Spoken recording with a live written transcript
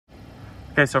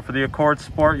Okay, so for the Accord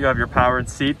Sport, you have your powered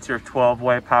seats, your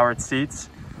 12-way powered seats.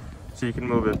 So you can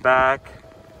move it back,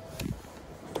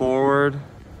 forward,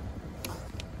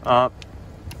 up,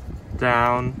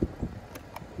 down.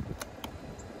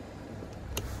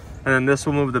 And then this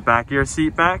will move the back of your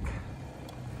seat back,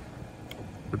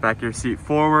 the back of your seat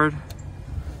forward.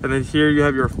 And then here you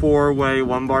have your 4-way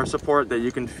lumbar support that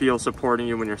you can feel supporting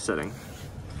you when you're sitting.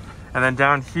 And then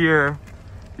down here,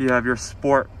 you have your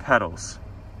sport pedals.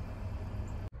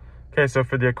 Okay, so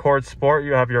for the Accord Sport,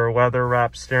 you have your leather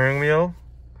wrap steering wheel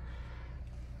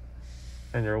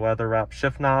and your leather wrap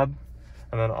shift knob.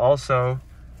 And then also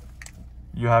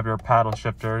you have your paddle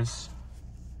shifters,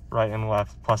 right and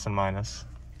left, plus and minus.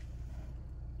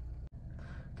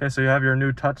 Okay, so you have your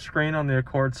new touch screen on the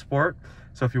Accord Sport.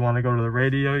 So if you want to go to the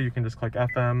radio, you can just click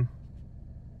FM.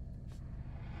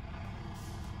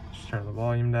 Just turn the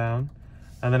volume down.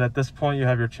 And then at this point, you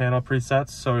have your channel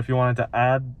presets. So if you wanted to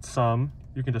add some,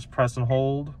 you can just press and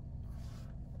hold.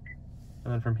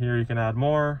 And then from here, you can add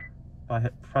more by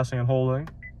pressing and holding.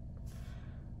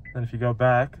 And if you go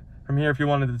back, from here, if you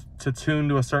wanted to tune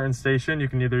to a certain station, you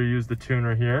can either use the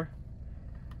tuner here,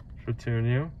 which would tune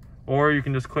you, or you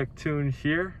can just click tune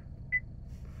here.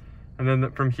 And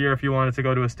then from here, if you wanted to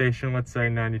go to a station, let's say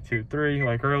 92.3,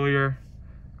 like earlier,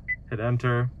 hit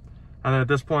enter. And then at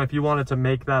this point, if you wanted to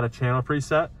make that a channel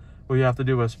preset, what you have to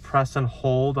do is press and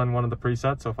hold on one of the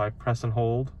presets. So if I press and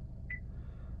hold,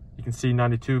 you can see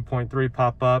 92.3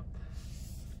 pop up.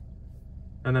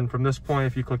 And then from this point,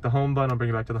 if you click the home button, I'll bring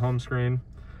you back to the home screen.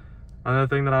 Another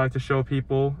thing that I like to show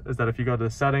people is that if you go to the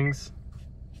settings,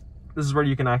 this is where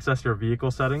you can access your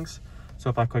vehicle settings. So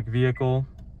if I click vehicle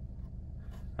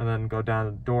and then go down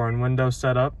to door and window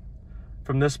setup,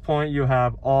 from this point, you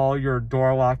have all your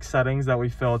door lock settings that we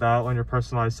filled out on your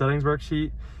personalized settings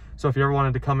worksheet. So if you ever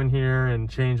wanted to come in here and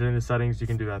change any of the settings, you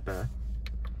can do that there.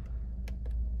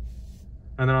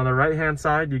 And then on the right-hand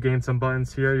side, you gain some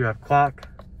buttons here. You have clock.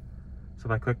 So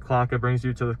if I click clock, it brings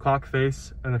you to the clock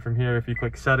face. And then from here, if you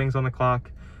click settings on the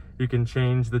clock, you can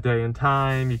change the day and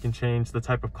time. You can change the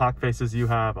type of clock faces you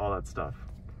have, all that stuff.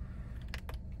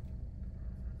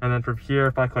 And then from here,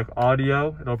 if I click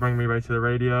audio, it'll bring me right to the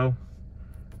radio.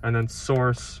 And then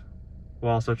source will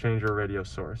also change your radio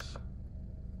source.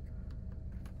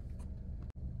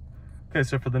 Okay,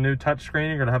 so for the new touchscreen,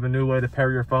 you're gonna have a new way to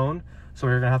pair your phone. So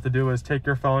what you're gonna have to do is take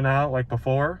your phone out like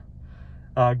before,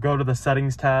 go to the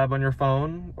settings tab on your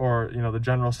phone, or the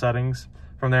general settings.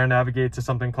 From there, navigate to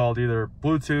something called either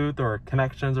Bluetooth or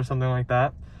connections or something like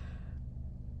that.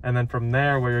 And then from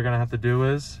there, what you're gonna have to do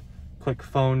is click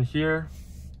phone here,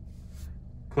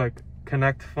 click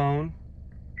connect phone.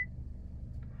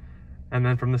 And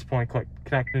then from this point, click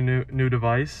connect a new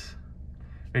device.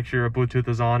 Make sure your Bluetooth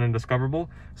is on and discoverable.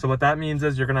 So what that means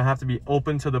is you're gonna have to be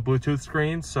open to the Bluetooth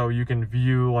screen so you can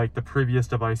view like the previous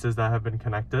devices that have been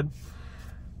connected.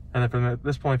 And then from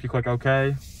this point, if you click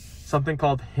OK, something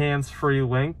called hands-free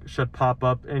link should pop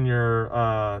up in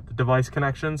your device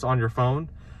connections on your phone,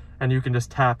 and you can just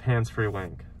tap hands-free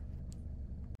link.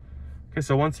 Okay,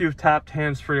 so once you've tapped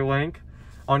hands-free link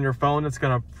on your phone, it's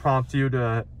gonna prompt you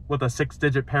with a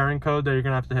 6-digit pairing code that you're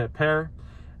gonna have to hit pair.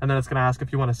 And then it's gonna ask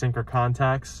if you wanna sync your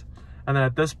contacts. And then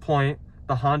at this point,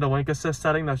 the HondaLink Assist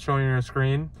setting that's showing on your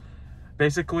screen,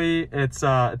 basically it's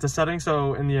a setting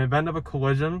so in the event of a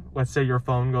collision, let's say your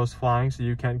phone goes flying so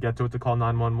you can't get to it to call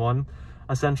 911,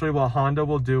 essentially what Honda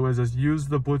will do is use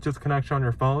the Bluetooth connection on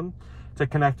your phone to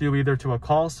connect you either to a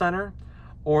call center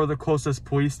or the closest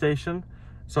police station.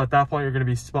 So at that point, you're gonna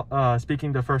be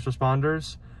speaking to first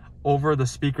responders over the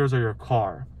speakers of your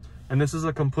car. And this is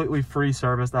a completely free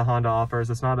service that Honda offers.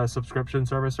 It's not a subscription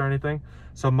service or anything,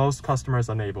 so most customers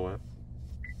enable it.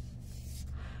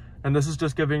 And this is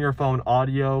just giving your phone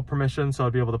audio permission, so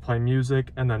it'll be able to play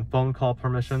music, and then phone call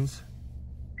permissions.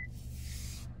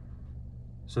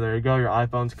 So there you go, your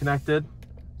iPhone's connected.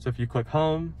 So if you click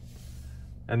home,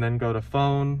 and then go to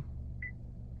phone,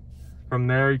 from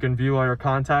there you can view all your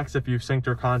contacts if you've synced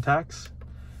your contacts.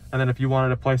 And then if you wanted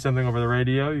to play something over the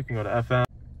radio, you can go to FM.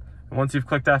 And once you've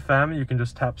clicked FM, you can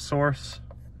just tap source.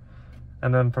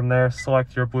 And then from there,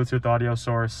 select your Bluetooth audio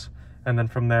source. And then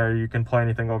from there, you can play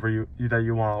anything over that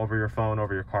you want over your phone,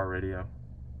 over your car radio.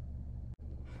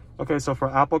 Okay, so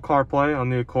for Apple CarPlay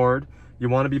on the Accord, you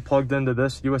want to be plugged into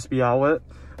this USB outlet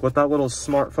with that little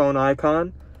smartphone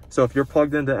icon. So if you're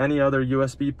plugged into any other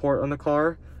USB port on the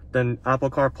car, then Apple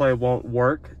CarPlay won't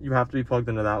work. You have to be plugged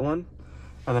into that one.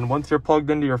 And then once you're plugged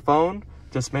into your phone,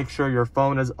 just make sure your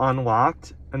phone is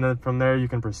unlocked, and then from there you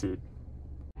can proceed.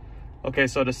 Okay,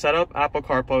 so to set up Apple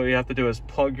CarPlay, what you have to do is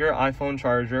plug your iPhone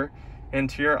charger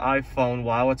into your iPhone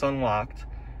while it's unlocked,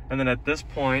 And then at this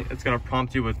point, it's gonna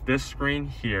prompt you with this screen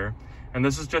here. And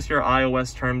this is just your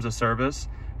iOS terms of service.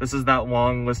 This is that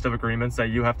long list of agreements that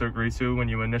you have to agree to when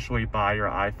you initially buy your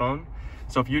iPhone.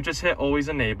 So if you just hit always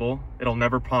enable, it'll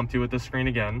never prompt you with this screen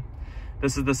again.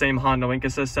 This is the same HondaLink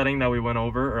Assist setting that we went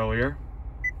over earlier.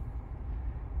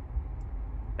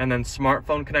 And then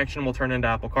smartphone connection will turn into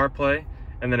Apple CarPlay,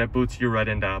 and then it boots you right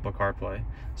into Apple CarPlay.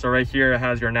 So right here, it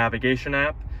has your navigation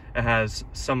app. It has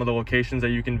some of the locations that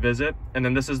you can visit. And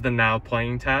then this is the Now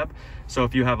Playing tab. So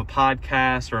if you have a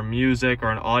podcast or music or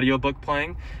an audiobook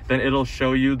playing, then it'll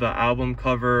show you the album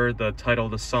cover, the title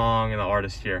of the song, and the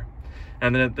artist here.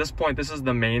 And then at this point, this is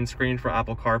the main screen for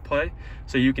Apple CarPlay.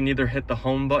 So you can either hit the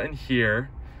home button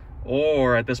here,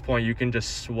 or at this point, you can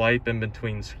just swipe in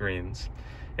between screens.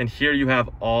 And here you have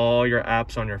all your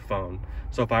apps on your phone.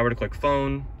 So if I were to click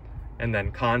phone and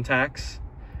then contacts,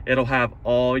 it'll have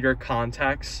all your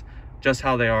contacts just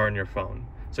how they are on your phone.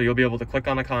 So you'll be able to click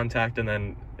on a contact and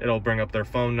then it'll bring up their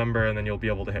phone number and then you'll be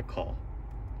able to hit call.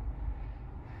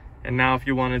 And now if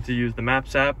you wanted to use the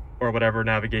Maps app or whatever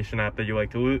navigation app that you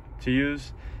like to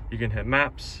use, you can hit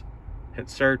Maps, hit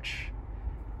search,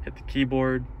 hit the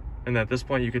keyboard, and at this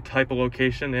point you could type a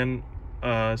location in,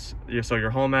 so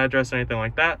your home address, anything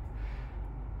like that.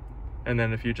 And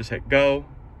then if you just hit go,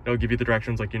 it'll give you the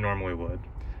directions like you normally would.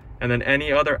 And then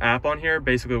any other app on here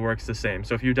basically works the same.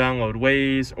 So if you download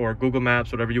Waze or Google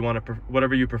Maps, whatever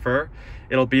you prefer,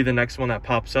 it'll be the next one that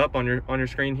pops up on your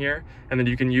screen here, and then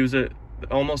you can use it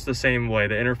almost the same way.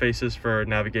 The interfaces for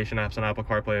navigation apps on Apple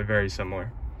CarPlay are very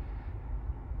similar.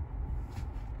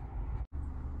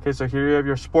 Okay, so here you have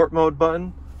your sport mode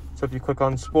button. So if you click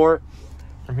on sport,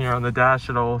 from here on the dash,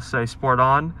 it'll say sport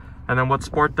on. And then what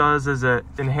sport does is it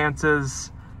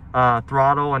enhances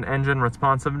throttle and engine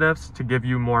responsiveness to give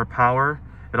you more power.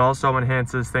 It also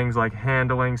enhances things like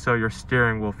handling, so your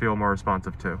steering will feel more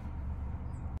responsive too.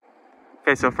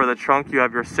 Okay, so for the trunk, you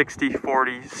have your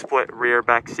 60-40 split rear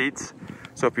back seats.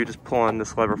 So if you just pull on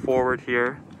this lever forward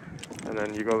here, and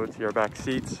then you go to your back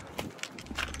seats,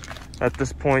 at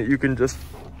this point you can just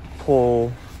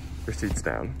pull your seats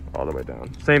down, all the way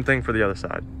down. Same thing for the other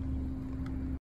side.